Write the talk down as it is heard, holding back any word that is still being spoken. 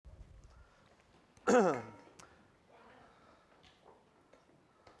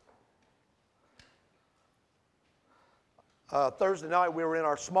Thursday night we were in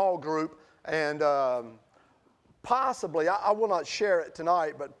our small group, and possibly, I will not share it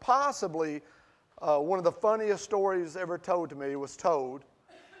tonight, but possibly one of the funniest stories ever told to me was told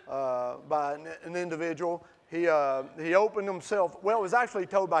by an individual. He opened himself, well, it was actually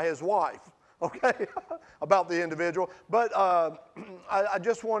told by his wife, okay, about the individual. But I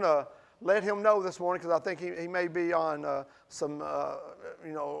just want to let him know this morning, because I think he may be on some,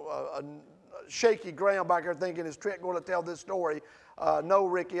 shaky ground back there thinking, is Trent going to tell this story? No,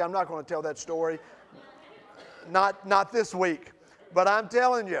 Ricky, I'm not going to tell that story. Not this week. But I'm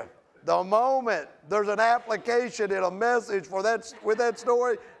telling you, the moment there's an application and a message for that with that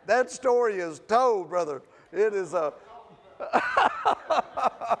story is told, brother. It is a.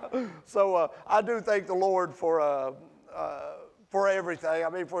 So I do thank the Lord for everything. I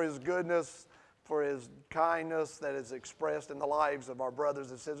mean, for His goodness, for His kindness that is expressed in the lives of our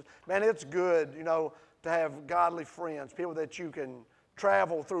brothers and sisters. Man, it's good, to have godly friends, people that you can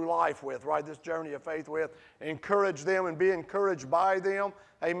travel through life with, right? This journey of faith with, encourage them and be encouraged by them.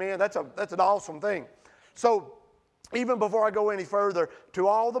 Amen. That's an awesome thing. So, even before I go any further, to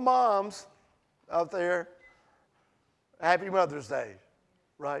all the moms out there, happy Mother's Day,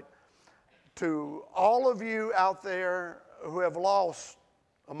 right? To all of you out there who have lost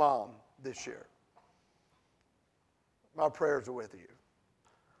a mom this year, my prayers are with you.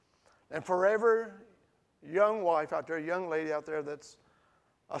 And for every young wife out there, young lady out there that's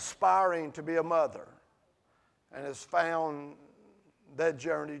aspiring to be a mother and has found that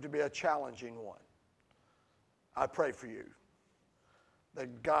journey to be a challenging one, I pray for you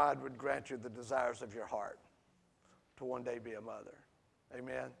that God would grant you the desires of your heart to one day be a mother.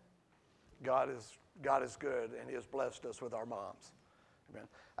 Amen. God is good, and He has blessed us with our moms. Amen.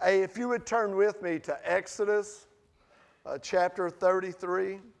 Hey, if you would turn with me to Exodus chapter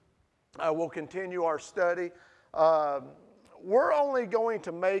 33, we'll continue our study. We're only going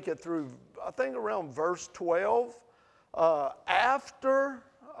to make it through, I think, around verse 12.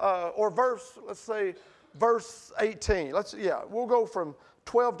 Verse 18. We'll go from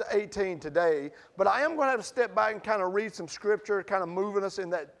 12 to 18 today. But I am going to have to step back and kind of read some scripture, kind of moving us in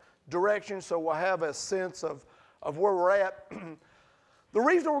that direction, so we'll have a sense of where we're at. The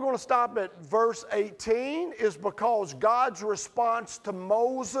reason we're going to stop at verse 18 is because God's response to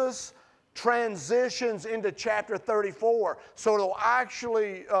Moses transitions into chapter 34. So it'll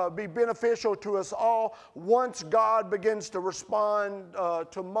actually be beneficial to us all once God begins to respond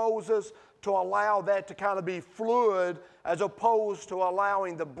to Moses, to allow that to kind of be fluid, as opposed to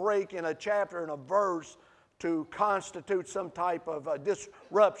allowing the break in a chapter and a verse to constitute some type of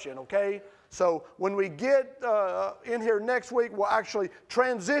disruption, okay? So when we get in here next week, we'll actually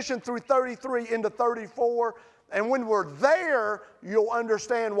transition through 33 into 34. And when we're there, you'll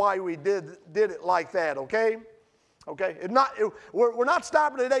understand why we did it like that, okay? Okay? We're not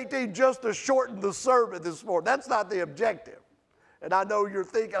stopping at 18 just to shorten the sermon this morning. That's not the objective. And I know you're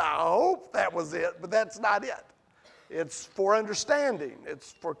thinking, I hope that was it, but that's not it. It's for understanding.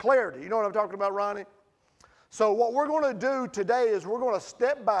 It's for clarity. You know what I'm talking about, Ronnie? So what we're going to do today is we're going to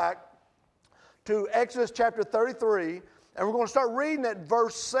step back to Exodus chapter 33, and we're going to start reading at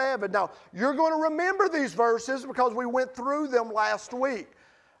verse 7. Now, you're going to remember these verses because we went through them last week.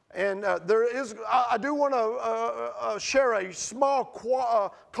 And I do want to share a small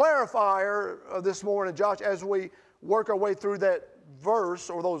clarifier this morning, Josh, as we work our way through that verse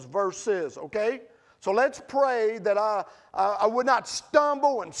or those verses, okay? So let's pray that I would not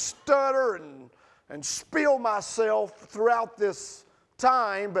stumble and stutter and spill myself throughout this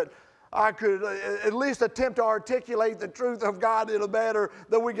time, but I could at least attempt to articulate the truth of God in a manner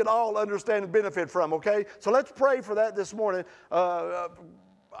that we can all understand and benefit from, okay? So let's pray for that this morning.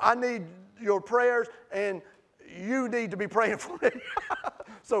 I need your prayers, and you need to be praying for me.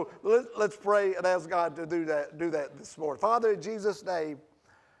 So let's pray and ask God to do that this morning. Father, in Jesus' name,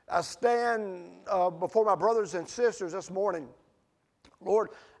 I stand before my brothers and sisters this morning,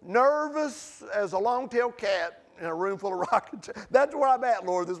 Lord, nervous as a long-tailed cat in a room full of rocking chairs. That's where I'm at,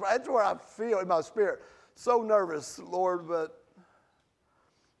 Lord. That's where I feel in my spirit. So nervous, Lord, but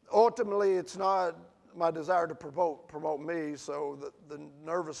ultimately it's not my desire to promote me, so the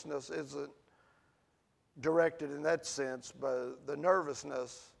nervousness isn't directed in that sense, but the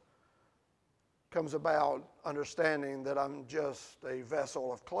nervousness comes about understanding that I'm just a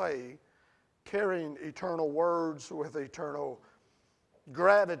vessel of clay carrying eternal words with eternal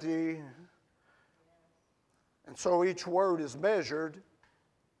gravity. And so each word is measured,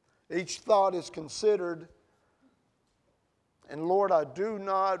 each thought is considered, And Lord, I do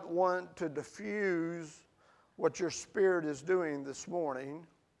not want to diffuse what your Spirit is doing this morning.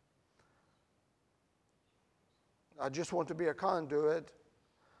 I just want to be a conduit.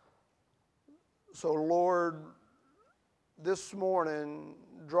 So Lord, this morning,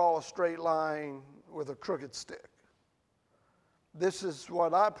 draw a straight line with a crooked stick. This is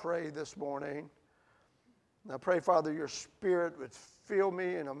what I pray this morning. And I pray, Father, your Spirit would fill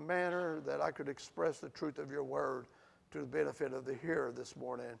me in a manner that I could express the truth of your word to the benefit of the hearer this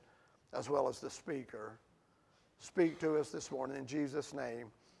morning, as well as the speaker. Speak to us this morning in Jesus' name.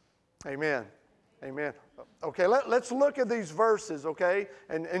 Amen. Amen. Okay, let's look at these verses, okay?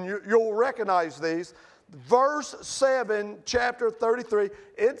 And you'll recognize these. Verse 7, chapter 33,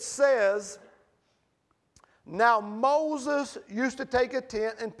 it says, "Now Moses used to take a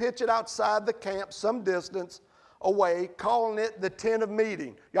tent and pitch it outside the camp some distance away, calling it the tent of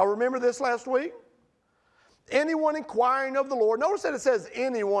meeting." Y'all remember this last week? Anyone inquiring of the Lord. Notice that it says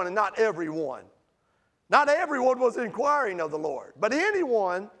anyone and not everyone. Not everyone was inquiring of the Lord, but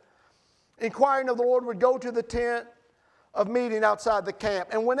anyone inquiring of the Lord would go to the tent of meeting outside the camp.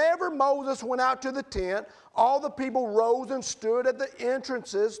 And whenever Moses went out to the tent, all the people rose and stood at the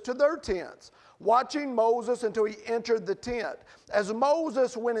entrances to their tents, watching Moses until he entered the tent. As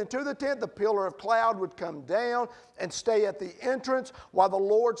Moses went into the tent, the pillar of cloud would come down and stay at the entrance while the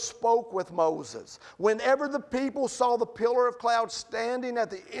Lord spoke with Moses. Whenever the people saw the pillar of cloud standing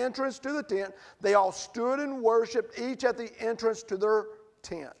at the entrance to the tent, they all stood and worshiped, each at the entrance to their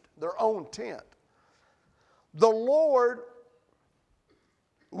tent, their own tent. The Lord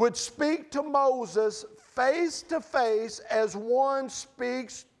would speak to Moses face to face as one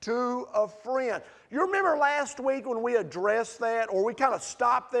speaks to a friend. You remember last week when we addressed that, or we kind of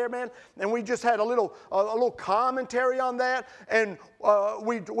stopped there, man, and we just had a little commentary on that, and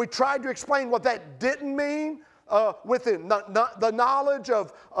we tried to explain what that didn't mean. With the knowledge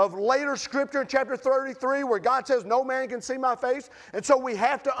of later scripture in chapter 33 where God says no man can see my face. And so we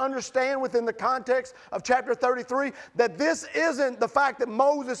have to understand within the context of chapter 33 that this isn't the fact that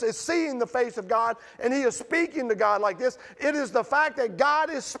Moses is seeing the face of God and he is speaking to God like this. It is the fact that God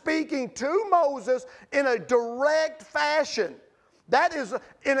is speaking to Moses in a direct fashion. That is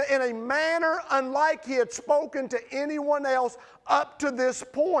in a manner unlike he had spoken to anyone else up to this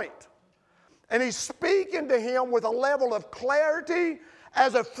point. And he's speaking to him with a level of clarity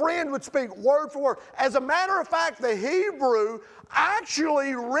as a friend would speak word for word. As a matter of fact, the Hebrew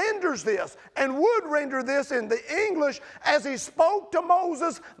actually renders this and would render this in the English as he spoke to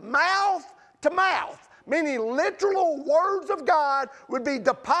Moses mouth to mouth, meaning literal words of God would be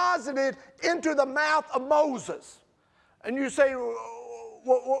deposited into the mouth of Moses. And you say,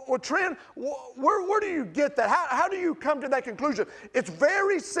 well, Trent, where do you get that? How do you come to that conclusion? It's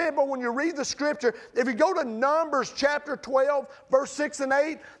very simple when you read the scripture. If you go to Numbers chapter 12, verse 6 and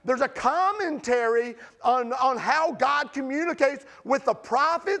 8, there's a commentary on how God communicates with the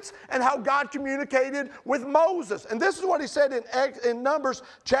prophets and how God communicated with Moses. And this is what he said in Numbers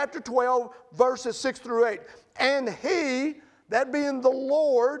chapter 12, verses 6 through 8. "And he," that being the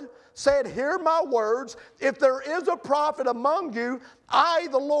Lord, "said, hear my words. If there is a prophet among you, I,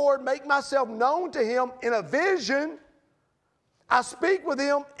 the Lord, make myself known to him in a vision. I speak with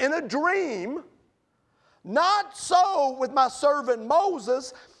him in a dream. Not so with my servant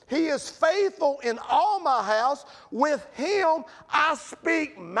Moses. He is faithful in all my house. With him I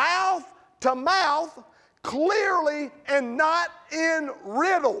speak mouth to mouth, clearly and not in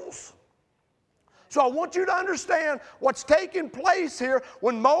riddles." So I want you to understand what's taking place here.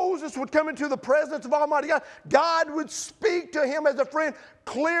 When Moses would come into the presence of Almighty God, God would speak to him as a friend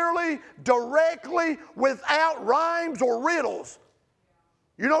clearly, directly, without rhymes or riddles.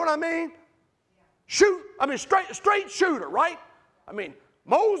 You know what I mean? Straight shooter, right? I mean,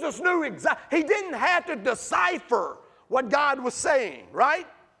 Moses knew exactly. He didn't have to decipher what God was saying, right?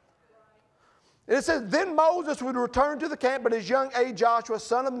 And it says, "Then Moses would return to the camp, but his young aide Joshua,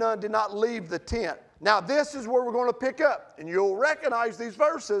 son of Nun, did not leave the tent." Now this is where we're going to pick up, and you'll recognize these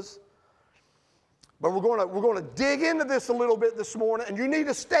verses. But we're going to dig into this a little bit this morning, and you need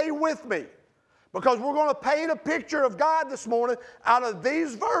to stay with me. Because we're going to paint a picture of God this morning out of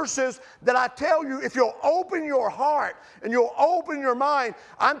these verses that I tell you, if you'll open your heart and you'll open your mind,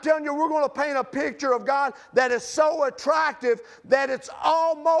 I'm telling you, we're going to paint a picture of God that is so attractive that it's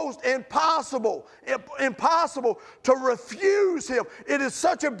almost impossible to refuse him. It is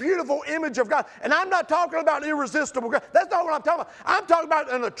such a beautiful image of God. And I'm not talking about irresistible God. That's not what I'm talking about. I'm talking about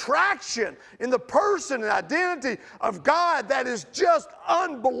an attraction in the person and identity of God that is just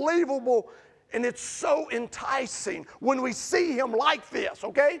unbelievable And it's so enticing when we see him like this,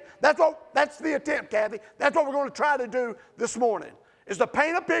 okay? That's the attempt, Kathy. That's what we're going to try to do this morning, is to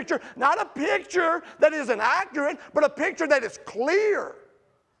paint a picture, not a picture that is inaccurate, but a picture that is clear.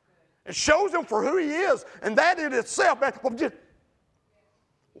 It shows him for who he is, and that in itself, man, will just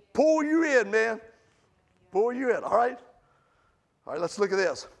pull you in, man. Pull you in, all right? All right, let's look at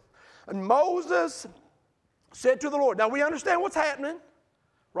this. And Moses said to the Lord, now we understand what's happening,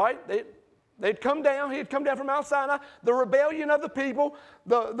 right? They'd come down, he had come down from Mount Sinai, the rebellion of the people,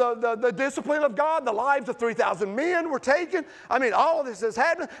 the discipline of God, the lives of 3,000 men were taken. I mean, all of this is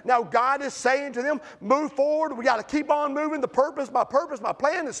happening. Now God is saying to them, move forward. We got to keep on moving. My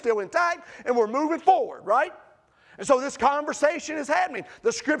plan is still intact, and we're moving forward, right? And so this conversation is happening.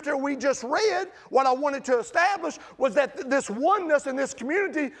 The scripture we just read, what I wanted to establish was that this oneness in this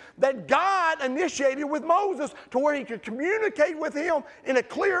community that God initiated with Moses to where he could communicate with him in a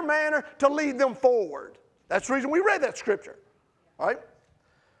clear manner to lead them forward. That's the reason we read that scripture. All right?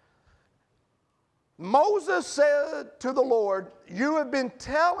 Moses said to the Lord, you have been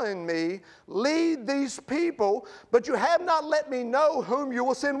telling me, lead these people, but you have not let me know whom you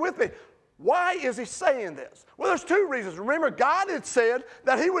will send with me. Why is he saying this? Well, there's two reasons. Remember, God had said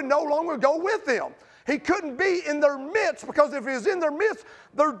that he would no longer go with them. He couldn't be in their midst, because if he was in their midst,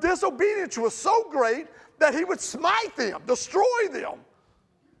 their disobedience was so great that he would smite them, destroy them.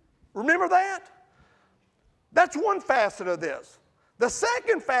 Remember that? That's one facet of this. The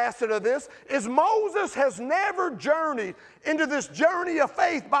second facet of this is Moses has never journeyed into this journey of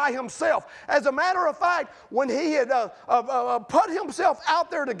faith by himself. As a matter of fact, when he had put himself out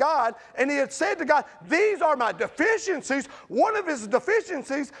there to God and he had said to God, these are my deficiencies, one of his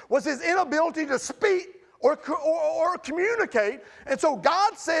deficiencies was his inability to speak or communicate. And so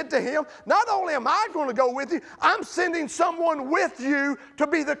God said to him, not only am I going to go with you, I'm sending someone with you to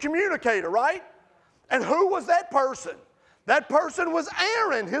be the communicator, right? And who was that person? That person was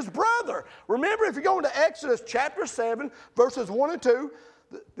Aaron, his brother. Remember, if you go into Exodus chapter 7, verses 1 and 2,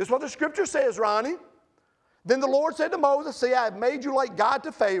 this is what the scripture says, Ronnie. Then the Lord said to Moses, see, I have made you like God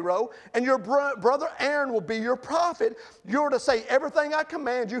to Pharaoh, and your brother Aaron will be your prophet. You're to say everything I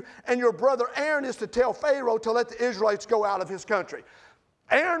command you, and your brother Aaron is to tell Pharaoh to let the Israelites go out of his country.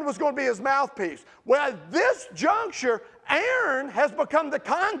 Aaron was going to be his mouthpiece. Well, at this juncture, Aaron has become the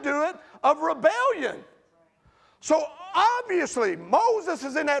conduit of rebellion. So obviously, Moses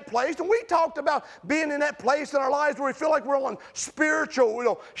is in that place, and we talked about being in that place in our lives where we feel like we're on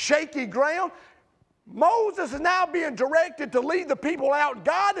spiritual, shaky ground. Moses is now being directed to lead the people out.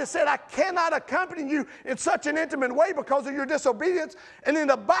 God has said, I cannot accompany you in such an intimate way because of your disobedience. And in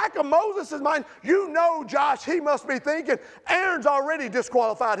the back of Moses' mind, you know, Josh, he must be thinking, Aaron's already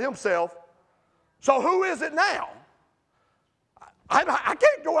disqualified himself. So who is it now? I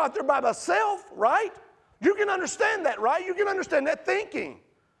can't go out there by myself, right? You can understand that, right? You can understand that thinking.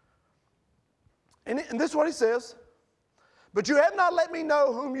 And this is what he says. But you have not let me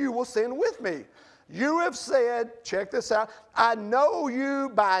know whom you will send with me. You have said, check this out, I know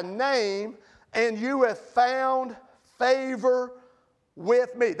you by name, and you have found favor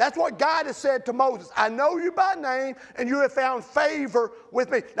with me. That's what God has said to Moses. I know you by name, and you have found favor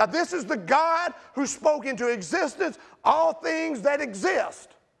with me. Now, this is the God who spoke into existence all things that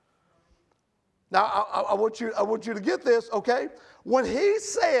exist. Now, I want you to get this, okay? When he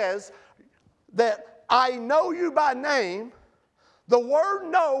says that I know you by name, the word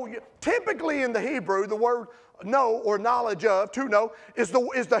know, typically in the Hebrew, the word know or knowledge of, to know, is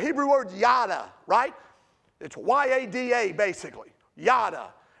the Hebrew word yada, right? It's Y-A-D-A, basically,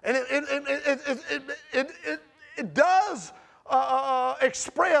 yada. And it does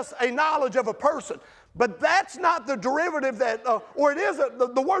express a knowledge of a person. But that's not the derivative that, or it is,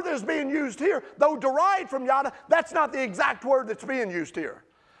 the word that is being used here, though derived from yada, that's not the exact word that's being used here.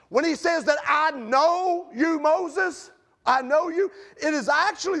 When he says that I know you, Moses, I know you, it is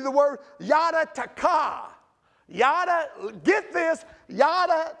actually the word yada taka. Yada, get this,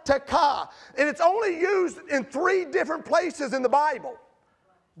 yada taka. And it's only used in 3 different places in the Bible.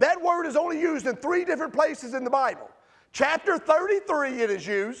 That word is only used in 3 different places in the Bible. Chapter 33 it is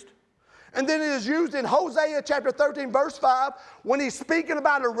used. And then it is used in Hosea chapter 13, verse 5, when he's speaking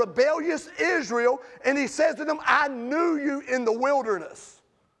about a rebellious Israel, and he says to them, I knew you in the wilderness.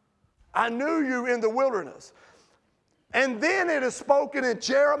 I knew you in the wilderness. And then it is spoken in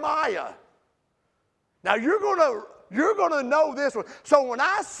Jeremiah. Now you're going to know this one. So when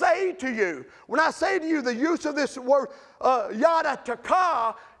I say to you the use of this word, yada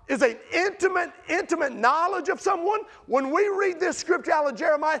taka, is an intimate knowledge of someone. When we read this scripture out of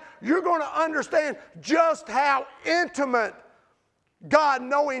Jeremiah, you're going to understand just how intimate God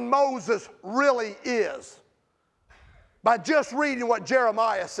knowing Moses really is by just reading what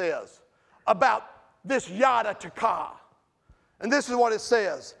Jeremiah says about this yada taka. And this is what it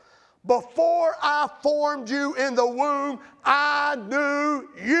says. Before I formed you in the womb, I knew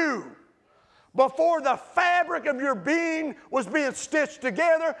you. Before the fabric of your being was being stitched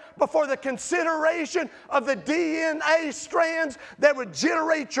together, before the consideration of the DNA strands that would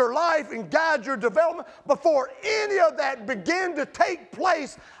generate your life and guide your development, before any of that began to take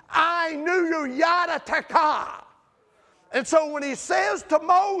place, I knew you, yada taka. And so when he says to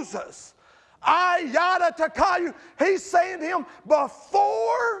Moses, I yada taka you, he's saying to him,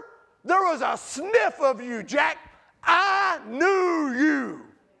 before there was a sniff of you, Jack, I knew you.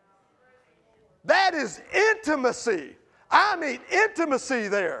 That is intimacy. I mean intimacy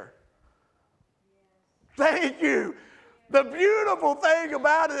there. Thank you. The beautiful thing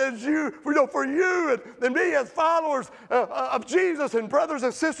about it is for you and me as followers of Jesus and brothers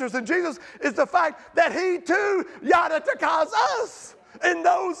and sisters in Jesus is the fact that he too yada takas us and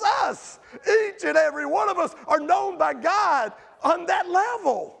knows us. Each and every one of us are known by God on that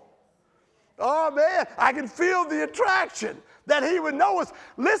level. Oh man, I can feel the attraction that he would know us.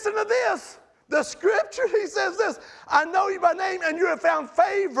 Listen to this. The scripture, he says this, I know you by name and you have found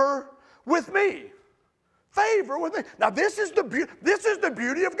favor with me. Favor with me. Now this is the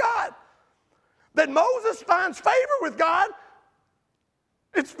beauty of God. That Moses finds favor with God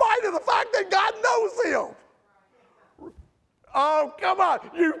in spite of the fact that God knows him. Oh, come on.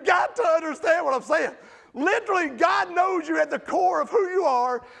 You've got to understand what I'm saying. Literally, God knows you at the core of who you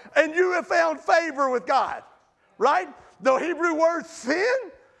are, and you have found favor with God. Right? The Hebrew word sin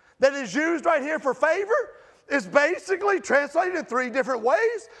that is used right here for favor is basically translated in three different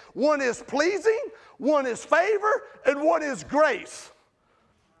ways. One is pleasing, one is favor, and one is grace.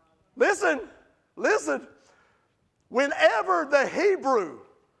 Listen. Whenever the Hebrew,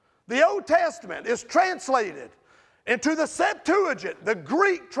 the Old Testament, is translated into the Septuagint, the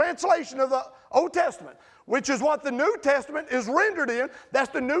Greek translation of the Old Testament, which is what the New Testament is rendered in, that's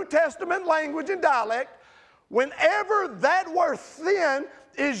the New Testament language and dialect, whenever that word sin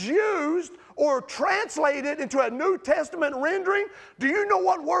is used or translated into a New Testament rendering, do you know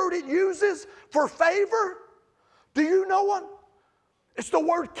what word it uses for favor? Do you know what? It's the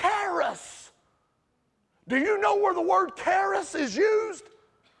word charis. Do you know where the word charis is used?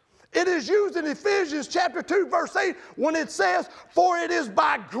 It is used in Ephesians chapter 2, verse 8, when it says, for it is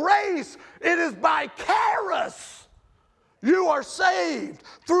by grace, it is by charis. You are saved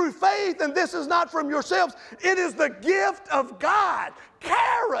through faith, and this is not from yourselves. It is the gift of God.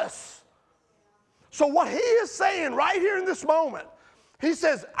 Charis. So what he is saying right here in this moment, he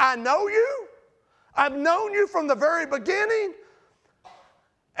says, I know you. I've known you from the very beginning,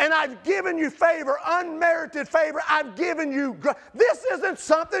 and I've given you favor, unmerited favor. I've given you grace. This isn't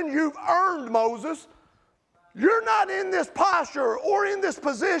something you've earned, Moses. You're not in this posture or in this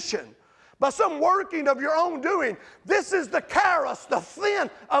position by some working of your own doing. This is the charis, the sin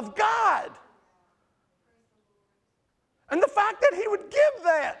of God. And the fact that he would give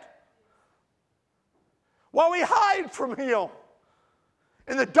that while we hide from him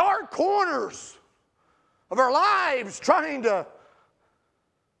in the dark corners of our lives trying to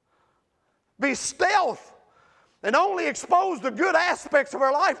be stealth and only expose the good aspects of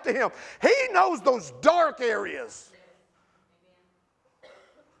our life to him. He knows those dark areas.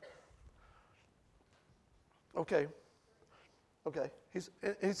 Okay.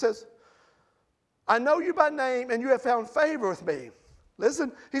 He says, I know you by name and you have found favor with me.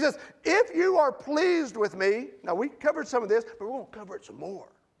 Listen, he says, if you are pleased with me, now we covered some of this, but we're going to cover it some more.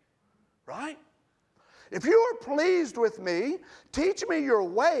 Right? If you are pleased with me, teach me your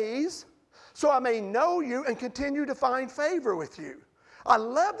ways so I may know you and continue to find favor with you. I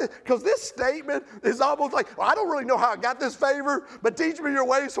love this because this statement is almost like, well, I don't really know how I got this favor, but teach me your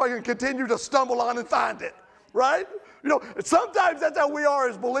ways so I can continue to stumble on and find it. Right? You know, sometimes that's how we are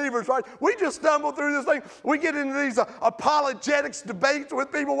as believers, right? We just stumble through this thing. We get into these apologetics debates with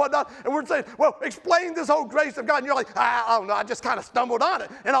people and whatnot, and we're saying, well, explain this whole grace of God. And you're like, I don't know, I just kind of stumbled on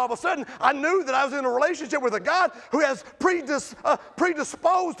it. And all of a sudden, I knew that I was in a relationship with a God who has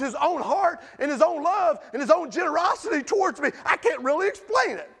predisposed his own heart and his own love and his own generosity towards me. I can't really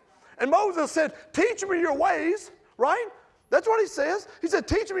explain it. And Moses said, teach me your ways, right? That's what he says. He said,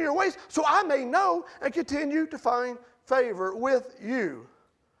 teach me your ways so I may know and continue to find favor with you.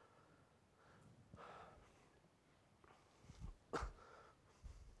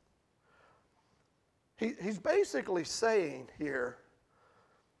 He's basically saying here,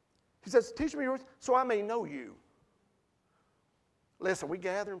 he says, teach me your ways so I may know you. Listen, we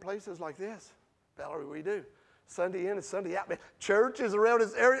gather in places like this. Valerie, we do. Sunday in and Sunday out. Man, churches around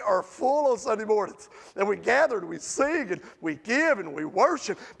this area are full of Sunday mornings. And we gather and we sing and we give and we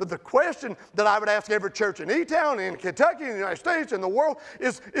worship. But the question that I would ask every church in E-Town, in Kentucky, in the United States, in the world,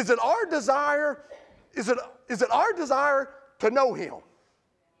 is it our desire, is it our desire to know him?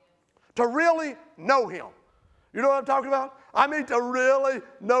 To really know him. You know what I'm talking about? I mean to really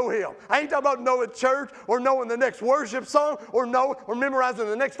know him. I ain't talking about knowing church or knowing the next worship song or memorizing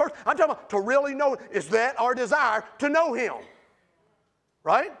the next verse. I'm talking about to really know. Is that our desire to know him?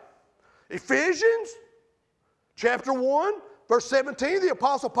 Right? Ephesians chapter 1, verse 17, the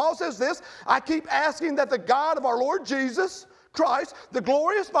Apostle Paul says this, I keep asking that the God of our Lord Jesus Christ, the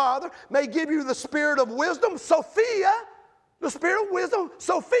glorious Father, may give you the spirit of wisdom, Sophia, the spirit of wisdom,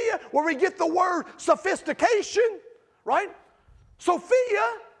 Sophia, where we get the word sophistication, right?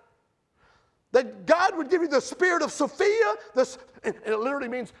 Sophia, that God would give you the spirit of Sophia, and it literally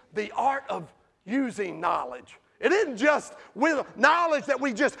means the art of using knowledge. It isn't just with knowledge that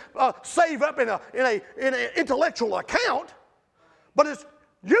we just save up in an intellectual account, but it's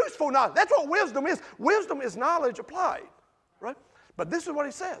useful knowledge. That's what wisdom is. Wisdom is knowledge applied, right? But this is what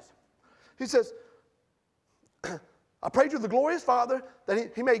he says. He says, I pray to the glorious Father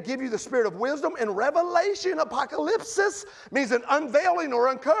that he may give you the spirit of wisdom and revelation. Apocalypsis means an unveiling or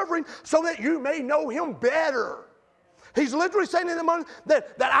uncovering so that you may know him better. He's literally saying in the moment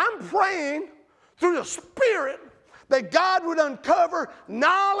that I'm praying through the Spirit that God would uncover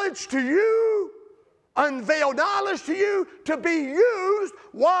knowledge to you, unveil knowledge to you to be used.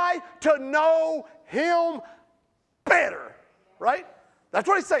 Why? To know him better, right? That's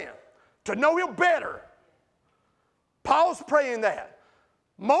what he's saying. To know him better. Paul's praying that.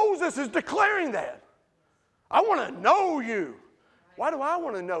 Moses is declaring that. I want to know you. Why do I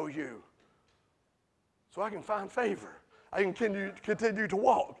want to know you? So I can find favor. I can continue to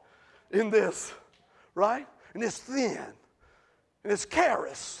walk in this, right? In this thin, in this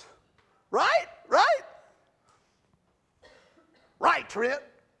charis. Right? Right? Right, Trent.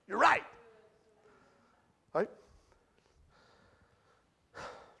 You're right. Right?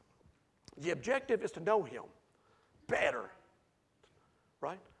 The objective is to know him better,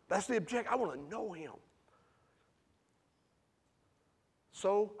 right? That's the objective. I want to know him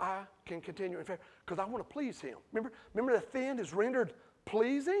so I can continue in favor because I want to please him. Remember the thin is rendered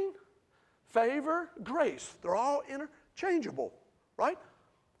pleasing, favor, grace. They're all interchangeable, right?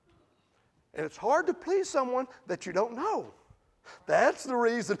 And it's hard to please someone that you don't know. That's the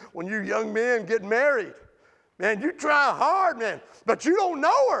reason when you young men get married, man, you try hard, man, but you don't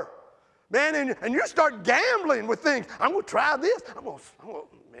know her. Man, and you start gambling with things. I'm going to try this.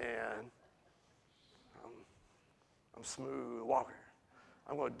 Man, I'm smooth walker.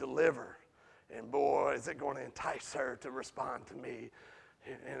 I'm going to deliver. And boy, is it going to entice her to respond to me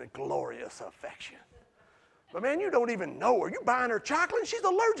in a glorious affection. But man, you don't even know her. You buying her chocolate and she's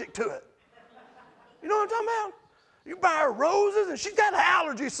allergic to it. You know what I'm talking about? You buy her roses and she's got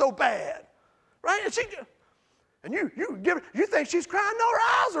allergies so bad. Right? And you think she's crying? No, her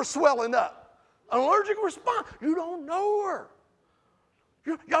eyes are swelling up. An allergic response. You don't know her.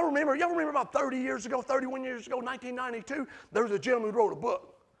 Y'all remember about 31 years ago, 1992, there was a gentleman who wrote a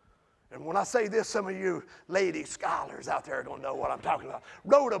book. And when I say this, some of you lady scholars out there are going to know what I'm talking about.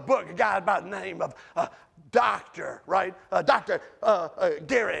 Wrote a book, a guy by the name of Dr.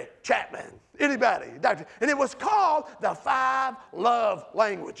 Gary Chapman. Anybody? Doctor. And it was called The 5 Love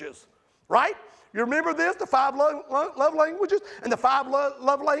Languages. Right? You remember this, the 5 love languages? And the 5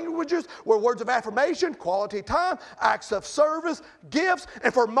 love languages were words of affirmation, quality time, acts of service, gifts,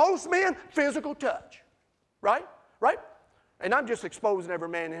 and for most men, physical touch. Right? Right? And I'm just exposing every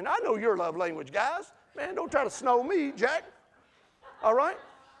man in. I know your love language, guys. Man, don't try to snow me, Jack. All right?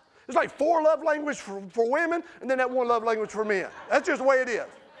 It's like 4 love languages for women and then that 1 love language for men. That's just the way it is.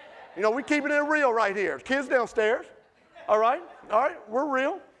 You know, we keeping it real right here. Kids downstairs. All right? All right? We're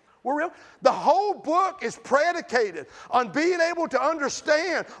real. We're real. The whole book is predicated on being able to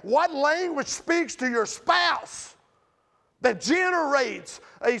understand what language speaks to your spouse that generates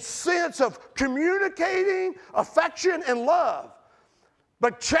a sense of communicating affection and love.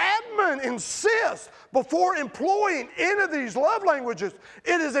 But Chapman insists before employing any of these love languages,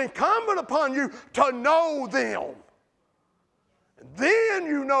 it is incumbent upon you to know them. And then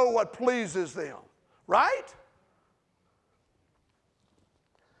you know what pleases them, right?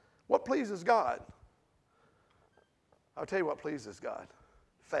 What pleases God? I'll tell you what pleases God.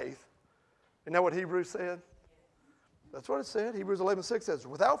 Faith. Isn't that what Hebrews said? That's what it said. Hebrews 11:6 says,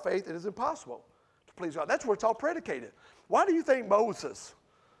 without faith it is impossible to please God. That's where it's all predicated. Why do you think Moses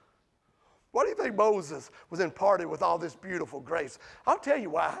was imparted with all this beautiful grace? I'll tell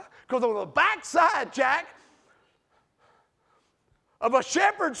you why. Because on the backside, Jack, of a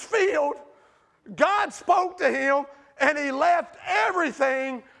shepherd's field, God spoke to him, and he left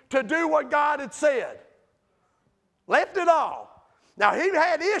everything to do what God had said. Left it all. Now, he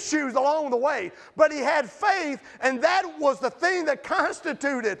had issues along the way, but he had faith, and that was the thing that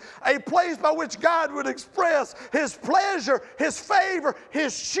constituted a place by which God would express his pleasure, his favor,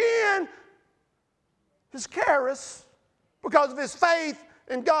 his shin, his charis, because of his faith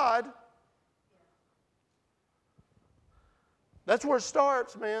in God. That's where it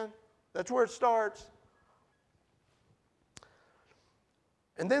starts, man. That's where it starts.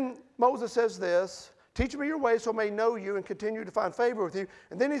 And then Moses says this, teach me your way so I may know you and continue to find favor with you.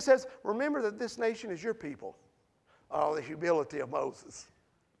 And then he says, remember that this nation is your people. Oh, the humility of Moses.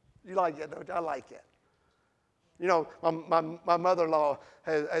 You like that, don't you? I like that. You know, my mother-in-law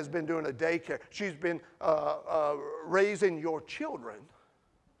has been doing a daycare. She's been raising your children,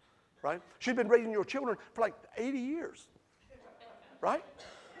 right? She's been raising your children for like 80 years, right?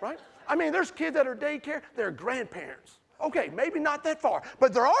 Right? I mean, there's kids that are daycare, they're grandparents. Okay, maybe not that far,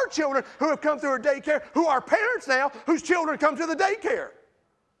 but there are children who have come through a daycare who are parents now whose children come to the daycare,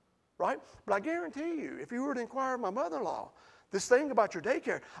 right? But I guarantee you, if you were to inquire of my mother-in-law, this thing about your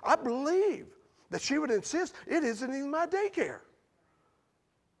daycare, I believe that she would insist it isn't even my daycare.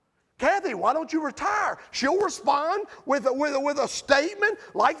 Kathy, why don't you retire? She'll respond with a statement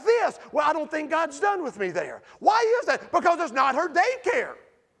like this. Well, I don't think God's done with me there. Why is that? Because it's not her daycare.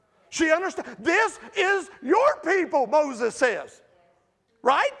 She understands. This is your people, Moses says.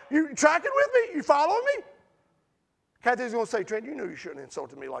 Right? You tracking with me? You following me? Kathy's going to say, Trent, you knew you shouldn't have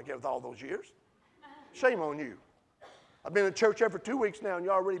insulted me like that with all those years. Shame on you. I've been in church here for 2 weeks now, and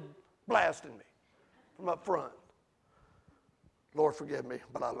you're already blasting me from up front. Lord, forgive me,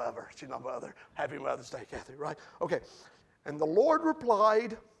 but I love her. She's my mother. Happy Mother's Day, Kathy, right? Okay. And the Lord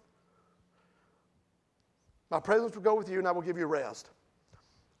replied, my presence will go with you, and I will give you rest.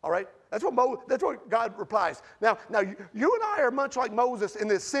 All right? That's what God replies. Now you and I are much like Moses in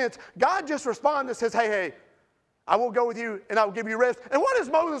this sense. God just responds and says, hey, I will go with you, and I will give you rest. And what is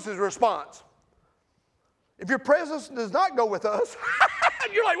Moses' response? If your presence does not go with us,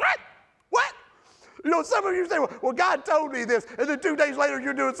 you're like, what? What? You know, some of you say, well, God told me this, and then 2 days later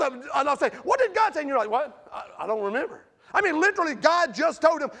you're doing something, and I'll say, what did God say? And you're like, what? I don't remember. I mean, literally, God just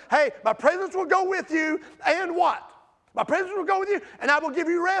told him, hey, my presence will go with you, and what? My presence will go with you, and I will give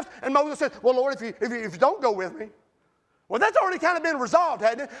you rest. And Moses said, well, Lord, if you don't go with me. Well, that's already kind of been resolved,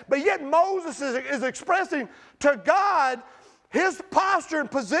 hadn't it? But yet Moses is expressing to God his posture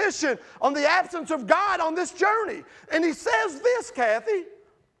and position on the absence of God on this journey. And he says this, Kathy.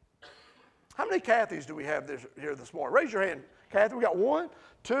 How many Kathys do we have here this morning? Raise your hand, Kathy. We got 1,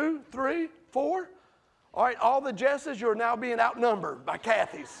 2, 3, 4. All right, all the Jesses, you're now being outnumbered by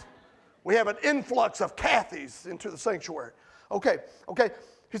Kathys. We have an influx of Kathys into the sanctuary. Okay.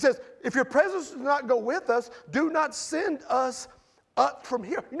 He says, if your presence does not go with us, do not send us up from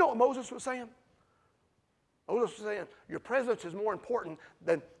here. You know what Moses was saying? Moses was saying, your presence is more important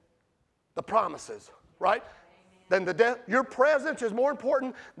than the promises, right? Than the death. Your presence is more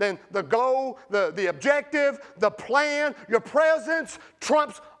important than the goal, the objective, the plan. Your presence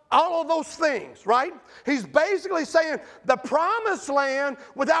trumps all of those things, right? He's basically saying the promised land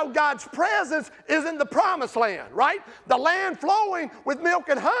without God's presence isn't the promised land, right? The land flowing with milk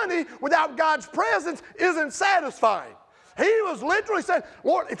and honey without God's presence isn't satisfying. He was literally saying,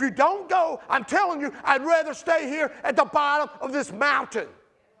 Lord, if you don't go, I'm telling you, I'd rather stay here at the bottom of this mountain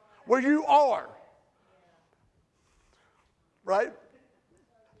where you are. Right?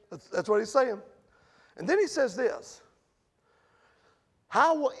 That's what he's saying. And then he says this.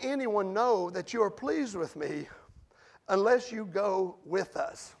 How will anyone know that you are pleased with me unless you go with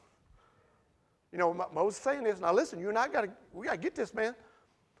us? You know, Moses is saying this. Now listen, you and I we got to get this, man.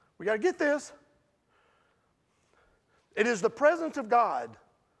 We got to get this. It is the presence of God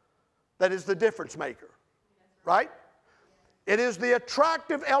that is the difference maker, right? It is the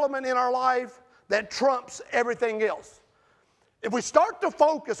attractive element in our life that trumps everything else. If we start to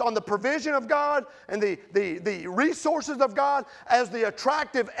focus on the provision of God and the resources of God as the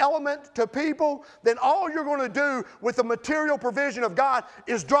attractive element to people, then all you're going to do with the material provision of God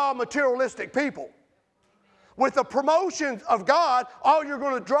is draw materialistic people. With the promotions of God, all you're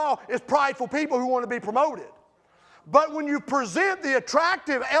going to draw is prideful people who want to be promoted. But when you present the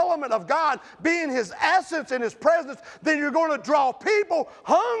attractive element of God being His essence and His presence, then you're going to draw people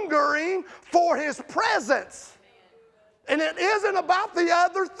hungering for His presence. And it isn't about the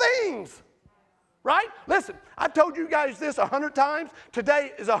other things, right? Listen, I've told you guys this 100 times.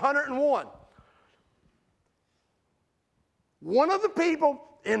 Today is 101. One of the people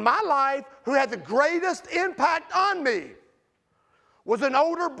in my life who had the greatest impact on me was an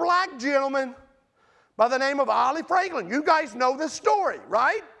older black gentleman by the name of Ollie Franklin. You guys know this story,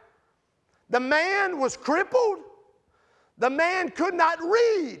 right? The man was crippled. The man could not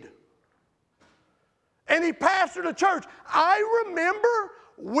read. And he pastored a church. I remember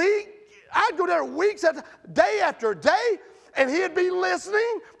I'd go there day after day, and he'd be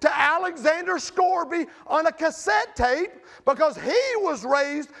listening to Alexander Scourby on a cassette tape because he was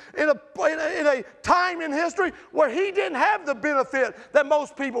raised in a time in history where he didn't have the benefit that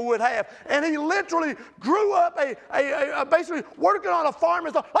most people would have. And he literally grew up basically working on a farm,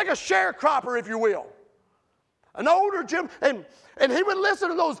 like a sharecropper, if you will. An older Jim, and he would listen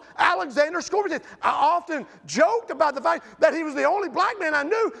to those Alexander Scourby tapes. I often joked about the fact that he was the only black man I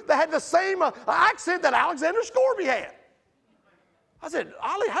knew that had the same accent that Alexander Scourby had. I said,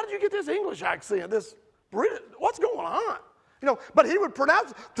 Ollie, how did you get this English accent? What's going on? But he would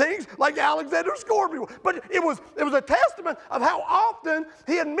pronounce things like Alexander Scourby. But it was a testament of how often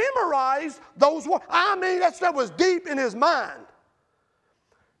he had memorized those words. I mean, that stuff was deep in his mind.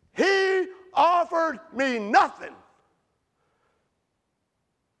 He offered me nothing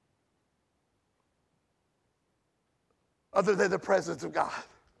other than the presence of God.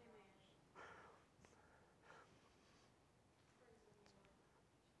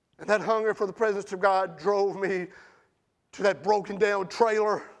 And that hunger for the presence of God drove me to that broken down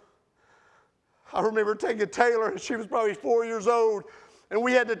trailer. I remember taking Taylor, and she was probably 4 years old, and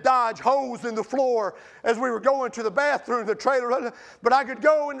we had to dodge holes in the floor as we were going to the bathroom, the trailer. But I could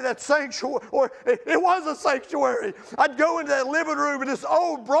go into that sanctuary, or it was a sanctuary. I'd go into that living room, and this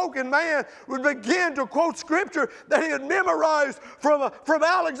old broken man would begin to quote scripture that he had memorized from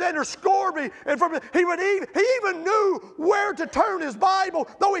Alexander Scourby. And he even knew where to turn his Bible,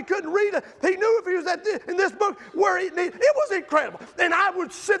 though he couldn't read it. He knew if he was in this book where it was incredible. And I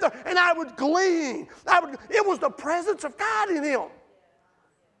would sit there and I would glean. It was the presence of God in him.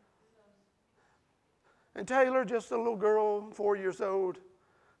 And Taylor, just a little girl, 4 years old,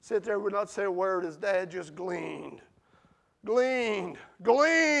 sit there, would not say a word. His dad just gleaned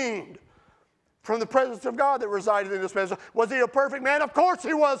from the presence of God that resided in this man. Was he a perfect man? Of course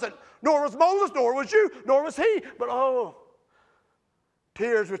he wasn't. Nor was Moses, nor was you, nor was he. But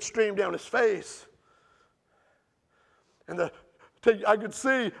tears would stream down his face. And I could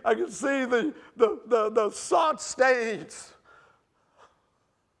see the salt stains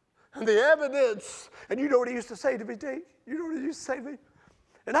and the evidence. And you know what he used to say to me, Deke? You know what he used to say to me?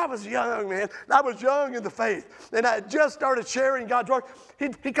 And I was young, man. I was young in the faith. And I had just started sharing God's word.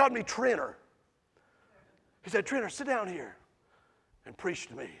 He called me Trenter. He said, Trenter, sit down here and preach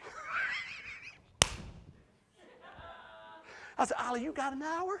to me. I said, Ollie, you got an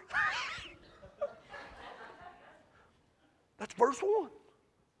hour? That's verse 1.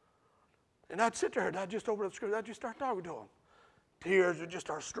 And I'd sit there and I'd just open up the scripture. I'd just start talking to him. Tears would just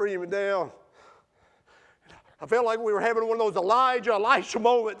start streaming down. I felt like we were having one of those Elisha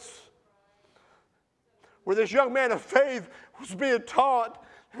moments where this young man of faith was being taught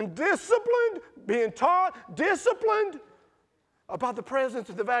and disciplined about the presence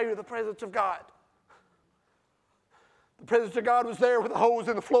and the value of the presence of God. The presence of God was there with the holes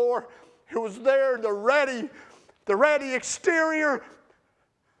in the floor. It was there in the ready exterior,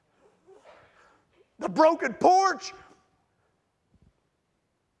 the broken porch.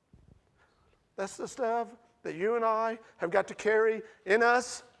 That's the stuff that you and I have got to carry in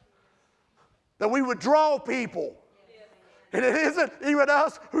us, that we would draw people. And it isn't even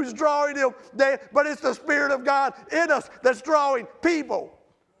us who's drawing them, but it's the Spirit of God in us that's drawing people.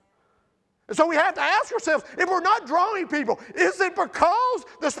 And so we have to ask ourselves, if we're not drawing people, is it because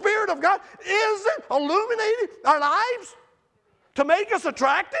the Spirit of God isn't illuminating our lives to make us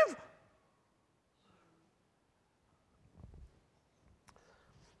attractive?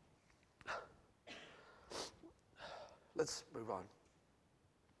 Let's move on.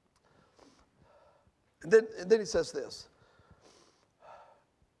 And then he says this.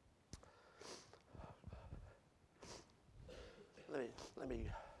 Let me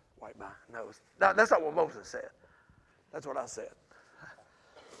wipe my nose. No, that's not what Moses said. That's what I said.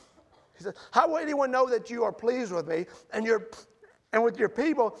 He said, how will anyone know that you are pleased with me and with your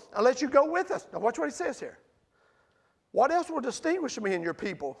people unless you go with us? Now watch what he says here. What else will distinguish me and your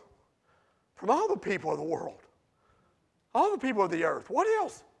people from all the people of the world? All the people of the earth. What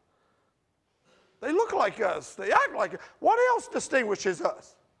else? They look like us. They act like us. What else distinguishes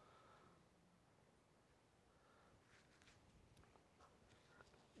us?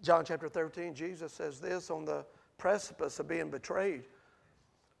 John chapter 13, Jesus says this on the precipice of being betrayed.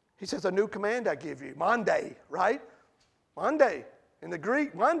 He says, a new command I give you. Mande, right? Mande. In the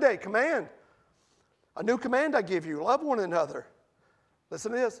Greek, mande, command. A new command I give you. Love one another.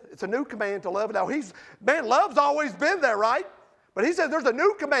 Listen to this. It's a new command to love. Now, love's always been there, right? But he says there's a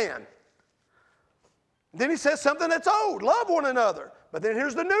new command. Then he says something that's old. Love one another. But then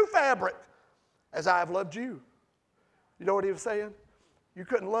here's the new fabric. As I have loved you. You know what he was saying? You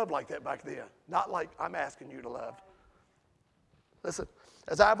couldn't love like that back then. Not like I'm asking you to love. Listen.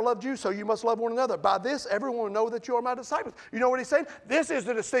 As I have loved you, so you must love one another. By this, everyone will know that you are my disciples. You know what he's saying? This is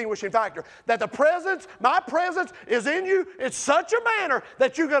the distinguishing factor. That my presence is in you in such a manner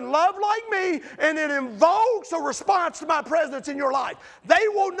that you can love like me, and it invokes a response to my presence in your life. They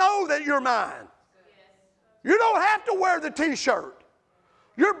will know that you're mine. You don't have to wear the t-shirt.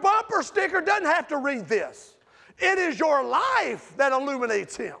 Your bumper sticker doesn't have to read this. It is your life that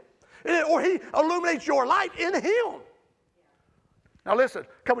illuminates him. Or he illuminates your light in him. Now listen,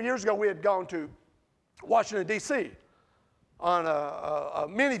 a couple years ago we had gone to Washington, D.C. on a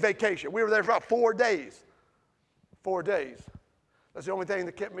mini vacation. We were there for about 4 days. 4 days. That's the only thing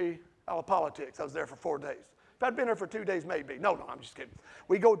that kept me out of politics. I was there for 4 days. If I'd been there for 2 days, maybe. No, I'm just kidding.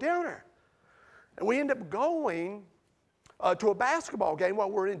 We go down there. And we end up going to a basketball game while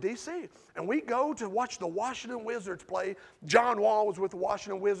we're in D.C. And we go to watch the Washington Wizards play. John Wall was with the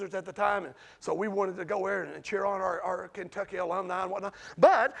Washington Wizards at the time, and so we wanted to go there and cheer on our Kentucky alumni and whatnot.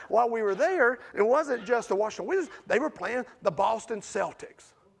 But while we were there, it wasn't just the Washington Wizards. They were playing the Boston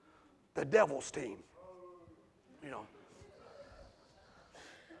Celtics, the Devils team. You know.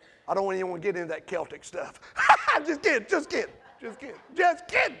 I don't want anyone to get into that Celtic stuff. Just kidding.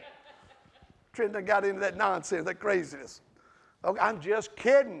 Trent done got into that nonsense, that craziness. Okay, I'm just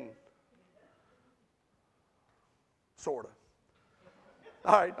kidding. Sort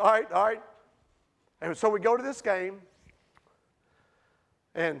of. All right. And so we go to this game,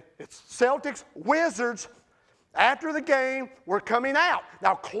 and it's Celtics, Wizards. After the game, we're coming out.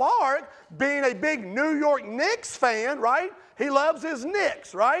 Now, Clark, being a big New York Knicks fan, right? He loves his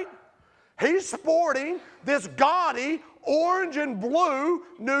Knicks, right? He's sporting this gaudy orange and blue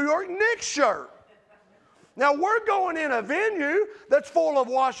New York Knicks shirt. Now, we're going in a venue that's full of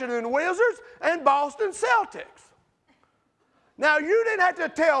Washington Wizards and Boston Celtics. Now, you didn't have to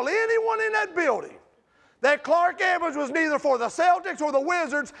tell anyone in that building that Clark Evans was neither for the Celtics or the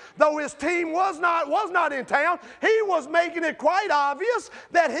Wizards, though his team was not in town. He was making it quite obvious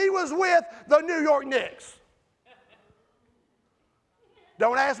that he was with the New York Knicks.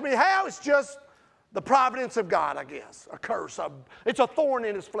 Don't ask me how, it's just the providence of God, I guess. A curse. It's a thorn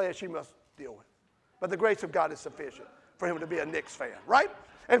in his flesh he must deal with. But the grace of God is sufficient for him to be a Knicks fan, right?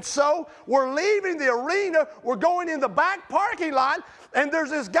 And so we're leaving the arena. We're going in the back parking lot, and there's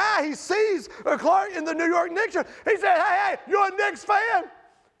this guy. He sees Clark in the New York Knicks shirt. He said, hey, you're a Knicks fan?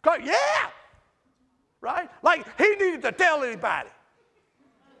 Clark, yeah. Right? Like he needed to tell anybody.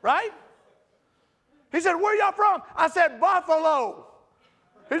 Right? He said, where y'all from? I said, Buffalo.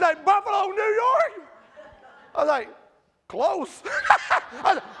 He's like, Buffalo, New York? I was like, close.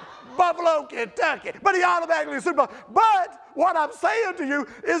 I said, Buffalo, Kentucky. But he automatically assumed. But what I'm saying to you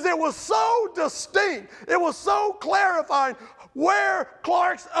is it was so distinct. It was so clarifying where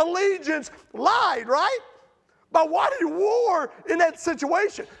Clark's allegiance lied, right? But what he wore in that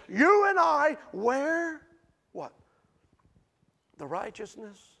situation. You and I wear what? The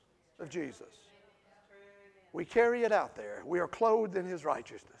righteousness of Jesus. We carry it out there. We are clothed in his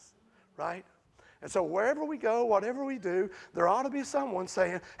righteousness, right? And so wherever we go, whatever we do, there ought to be someone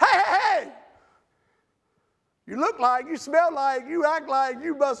saying, hey, you look like, you smell like, you act like,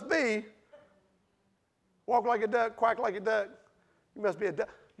 you must be. Walk like a duck, quack like a duck. You must be a duck.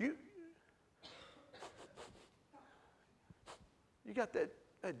 You got that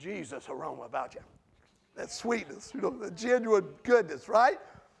Jesus aroma about you. That sweetness, the genuine goodness, right?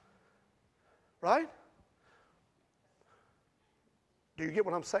 Right? Do you get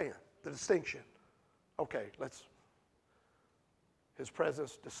what I'm saying? The distinction. Okay, his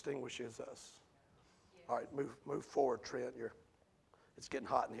presence distinguishes us. All right, move forward, Trent. It's getting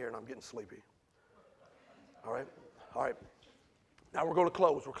hot in here and I'm getting sleepy. All right. Now we're going to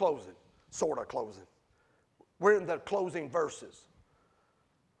close. We're closing, sort of closing. We're in the closing verses.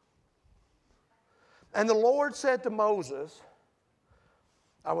 And the Lord said to Moses,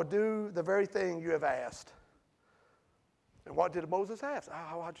 I will do the very thing you have asked. And what did Moses ask?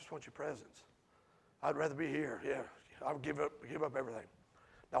 Oh, I just want your presence. I'd rather be here. Yeah, I would give up everything.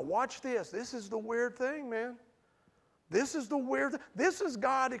 Now watch this. This is the weird thing, man. This is the weird thing. This is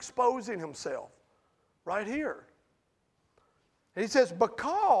God exposing himself right here. And he says,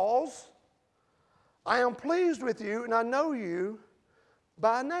 because I am pleased with you and I know you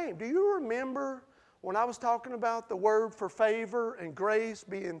by name. Do you remember when I was talking about the word for favor and grace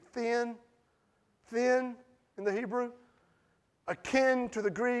being thin in the Hebrew? akin to the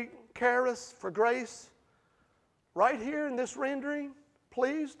Greek charis for grace. Right here in this rendering,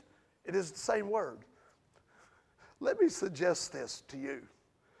 pleased, it is the same word. Let me suggest this to you.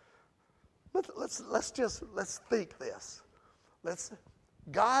 Let's think this.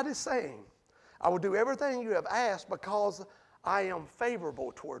 God is saying, I will do everything you have asked because I am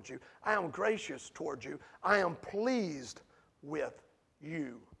favorable towards you. I am gracious towards you. I am pleased with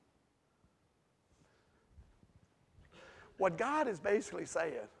you. What God is basically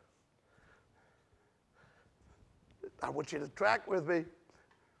saying, I want you to track with me.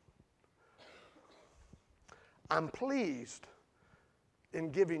 I'm pleased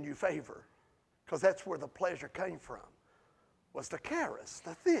in giving you favor, because that's where the pleasure came from, was the charis,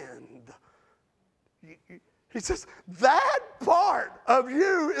 the thin. He says, that part of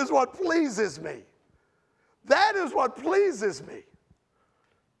you is what pleases me. That is what pleases me.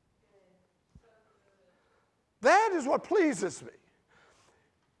 That is what pleases me,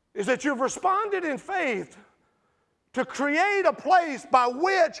 is that you've responded in faith to create a place by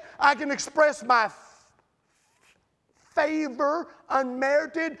which I can express my favor,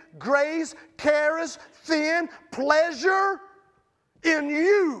 unmerited grace, charis, thin, pleasure in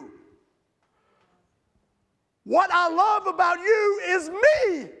you. What I love about you is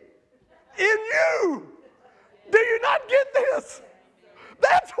me in you. Do you not get this?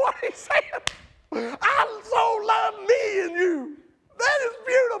 That's what he's saying. I so love me in you. That is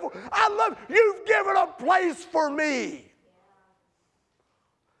beautiful. I love you've given a place for me.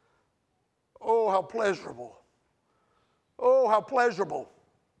 Oh, how pleasurable. Oh, how pleasurable.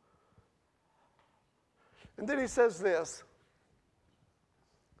 And then he says this.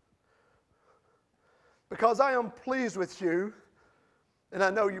 Because I am pleased with you, and I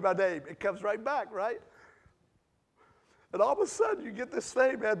know you by name. It comes right back, right? And all of a sudden, you get this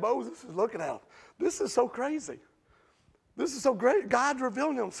thing, man, Moses is looking at him. This is so crazy. This is so great. God's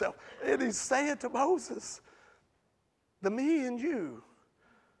revealing himself. And he's saying to Moses, the me and you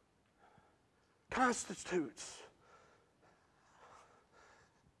constitutes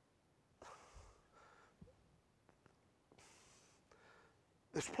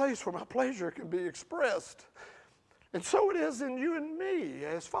this place where my pleasure can be expressed. And so it is in you and me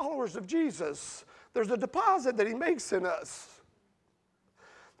as followers of Jesus. There's a deposit that he makes in us.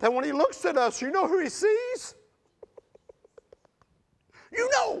 That when he looks at us, you know who he sees? You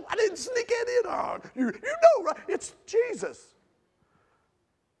know, I didn't sneak it in on you. You know, right? It's Jesus.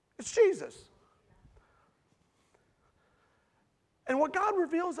 It's Jesus. And what God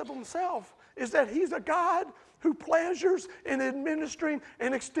reveals of himself is that he's a God who pleasures in administering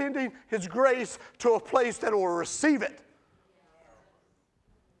and extending his grace to a place that will receive it.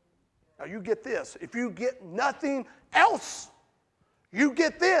 Now you get this. If you get nothing else, you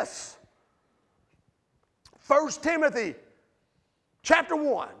get this. 1 Timothy chapter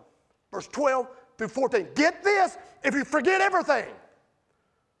 1, verse 12 through 14. Get this, if you forget everything.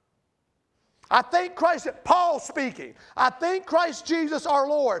 I thank Christ, Paul speaking, I thank Christ Jesus our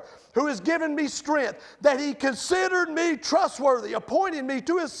Lord, who has given me strength, that he considered me trustworthy, appointing me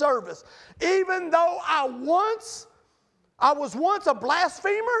to his service, even though I was once a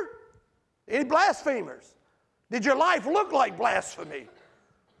blasphemer. Any blasphemers? Did your life look like blasphemy?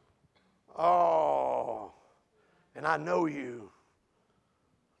 Oh, and I know you.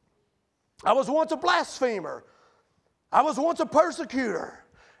 I was once a blasphemer. I was once a persecutor.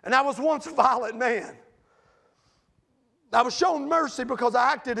 And I was once a violent man. I was shown mercy because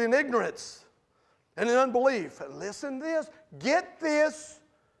I acted in ignorance and in unbelief. And listen to this. Get this.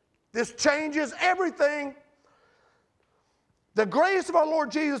 This changes everything. The grace of our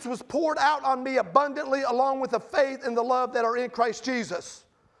Lord Jesus was poured out on me abundantly, along with the faith and the love that are in Christ Jesus.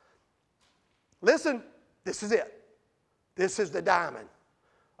 Listen, this is it. This is the diamond.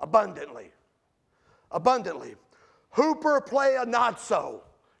 Abundantly. Abundantly. Hooper play a not so.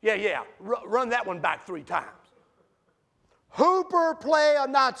 Yeah. Run that one back 3 times. Hooper play a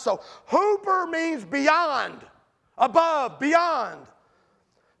not so. Hooper means beyond, above, beyond.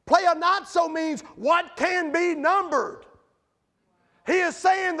 Play a not so means what can be numbered. He is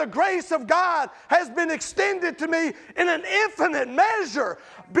saying the grace of God has been extended to me in an infinite measure,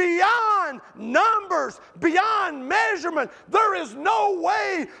 beyond numbers, beyond measurement. There is no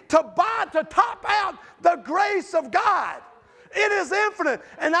way to top out the grace of God. It is infinite.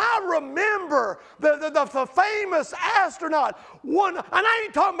 And I remember the famous astronaut, and I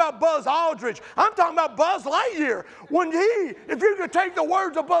ain't talking about Buzz Aldrin, I'm talking about Buzz Lightyear. If you could take the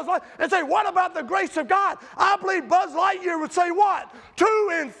words of Buzz Lightyear and say, what about the grace of God? I believe Buzz Lightyear would say what? To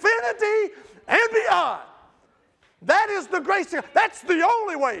infinity and beyond. That is the grace of God. That's the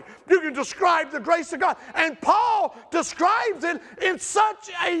only way you can describe the grace of God. And Paul describes it in such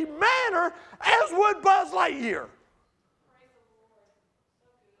a manner as would Buzz Lightyear.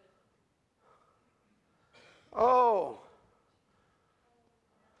 Oh,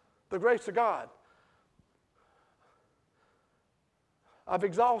 the grace of God. I've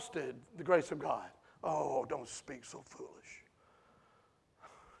exhausted the grace of God. Oh, don't speak so foolish.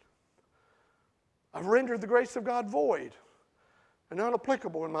 I've rendered the grace of God void and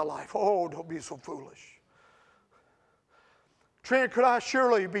unapplicable in my life. Oh, don't be so foolish. Trent, could I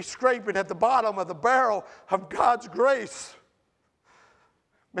surely be scraping at the bottom of the barrel of God's grace?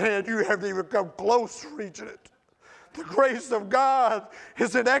 Man, you haven't even come close to reaching it. The grace of God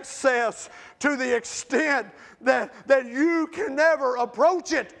is in excess to the extent that you can never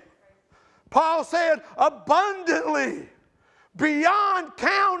approach it. Paul said, abundantly, beyond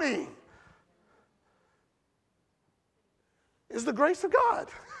counting, is the grace of God.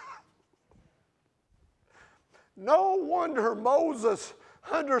 No wonder Moses,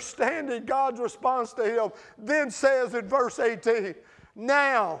 understanding God's response to him, then says in verse 18,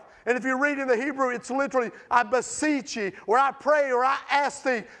 now, and if you read in the Hebrew, it's literally, I beseech you, or I pray, or I ask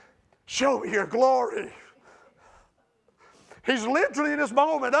thee, show me your glory. He's literally in this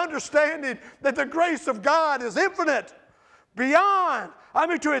moment understanding that the grace of God is infinite, beyond,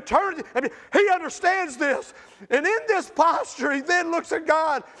 to eternity. He understands this. And in this posture, he then looks at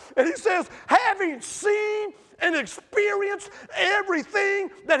God and he says, having seen and experienced everything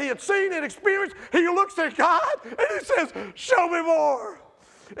that he had seen and experienced, he looks at God and he says, show me more.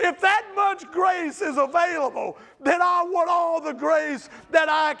 If that much grace is available, then I want all the grace that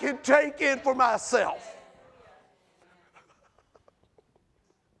I can take in for myself.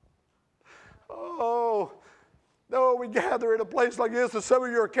 Oh, no, we gather in a place like this, and some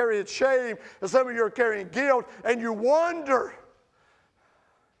of you are carrying shame, and some of you are carrying guilt, and you wonder,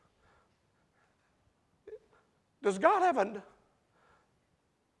 does God have a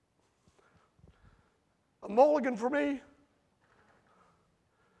mulligan for me?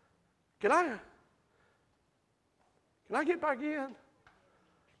 Can I get back in?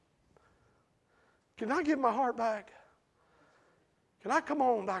 Can I get my heart back? Can I come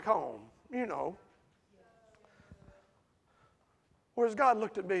on back home? You know. Whereas God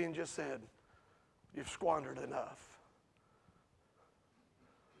looked at me and just said, you've squandered enough.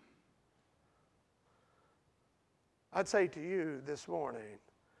 I'd say to you this morning,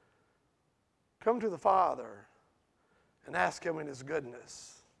 come to the Father and ask him in his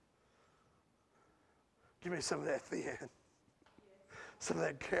goodness. Give me some of that thin, some of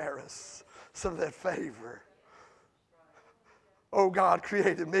that charis, some of that favor. Oh, God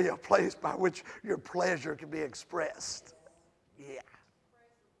created me a place by which your pleasure can be expressed. Yeah.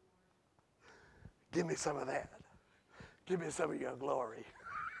 Give me some of that. Give me some of your glory.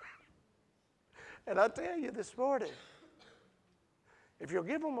 And I tell you this morning, if you'll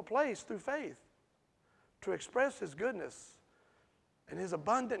give him a place through faith to express his goodness and his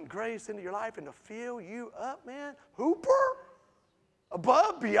abundant grace into your life and to fill you up, man, hooper,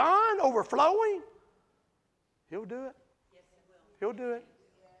 above, beyond, overflowing, he'll do it. Yes, he will. He'll do it.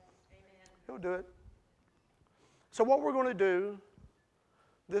 Amen. He'll do it. So what we're going to do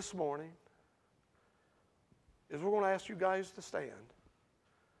this morning is we're going to ask you guys to stand.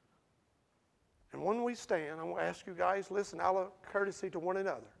 And when we stand, I'm going to ask you guys, listen, out of courtesy to one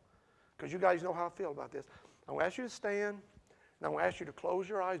another, because you guys know how I feel about this. I'm going to ask you to stand, and I'm going to ask you to close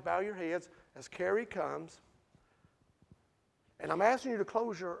your eyes, bow your heads as Carrie comes. And I'm asking you to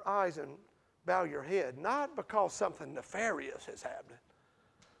close your eyes and bow your head, not because something nefarious is happening.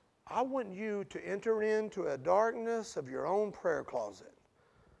 I want you to enter into a darkness of your own prayer closet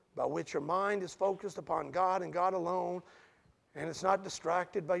by which your mind is focused upon God and God alone, and it's not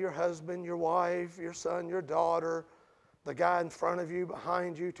distracted by your husband, your wife, your son, your daughter, the guy in front of you,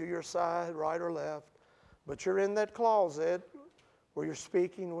 behind you, to your side, right or left. But you're in that closet where you're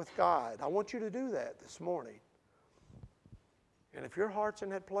speaking with God. I want you to do that this morning. And if your heart's in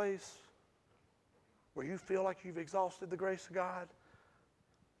that place where you feel like you've exhausted the grace of God,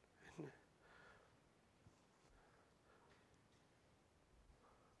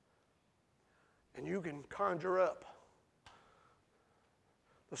 and you can conjure up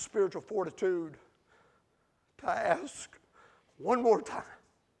the spiritual fortitude to ask one more time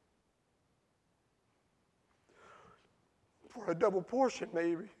for a double portion,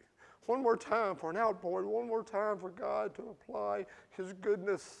 maybe. One more time for an outpouring. One more time for God to apply his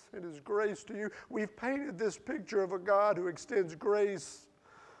goodness and his grace to you. We've painted this picture of a God who extends grace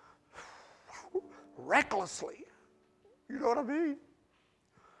recklessly. You know what I mean?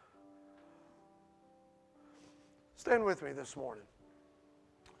 Stand with me this morning.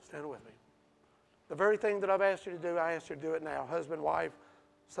 Stand with me. The very thing that I've asked you to do, I ask you to do it now. Husband, wife,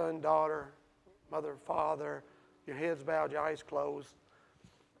 son, daughter, mother, father, your heads bowed, your eyes closed.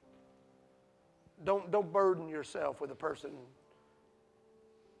 Don't burden yourself with a person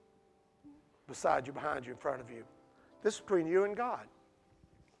beside you, behind you, in front of you. This is between you and God.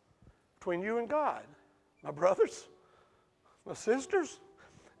 Between you and God. My brothers, my sisters.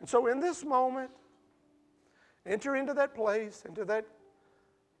 And so in this moment, enter into that place, into that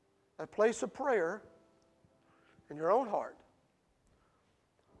place of prayer in your own heart.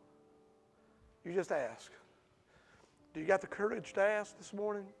 You just ask. Do you got the courage to ask this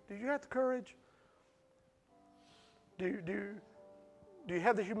morning? Do you got the courage? Do you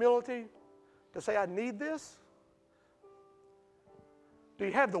have the humility to say, I need this? Do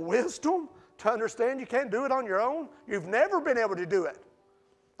you have the wisdom to understand you can't do it on your own? You've never been able to do it.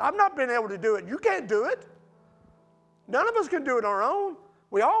 I've not been able to do it. You can't do it. None of us can do it on our own.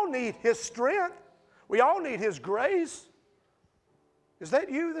 We all need His strength. We all need His grace. Is that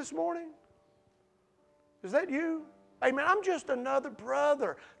you this morning? Is that you? Amen. I'm just another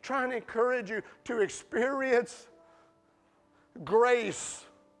brother trying to encourage you to experience grace,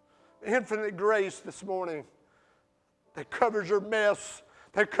 infinite grace this morning that covers your mess,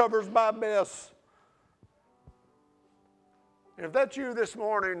 that covers my mess. And if that's you this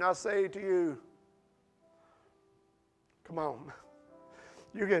morning, I say to you, come on.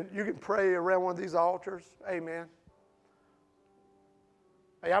 You can pray around one of these altars. Amen.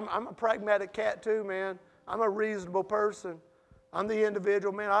 Hey, I'm a pragmatic cat too, man. I'm a reasonable person. I'm the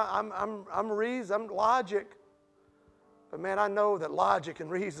individual, man. I'm logic. But man, I know that logic and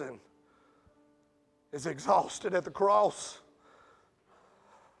reason is exhausted at the cross.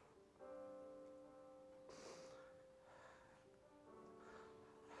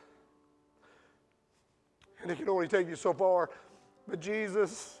 And it can only take you so far. But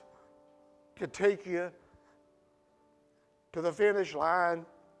Jesus can take you to the finish line.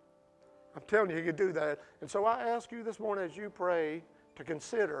 I'm telling you, He could do that. And so I ask you this morning as you pray to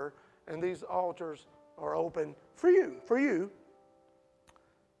consider, and these altars are open for you.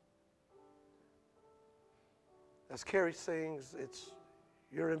 As Carrie sings, it's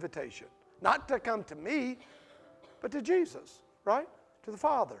your invitation. Not to come to me, but to Jesus, right? To the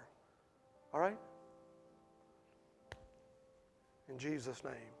Father, all right? In Jesus'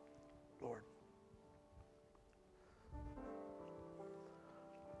 name, Lord.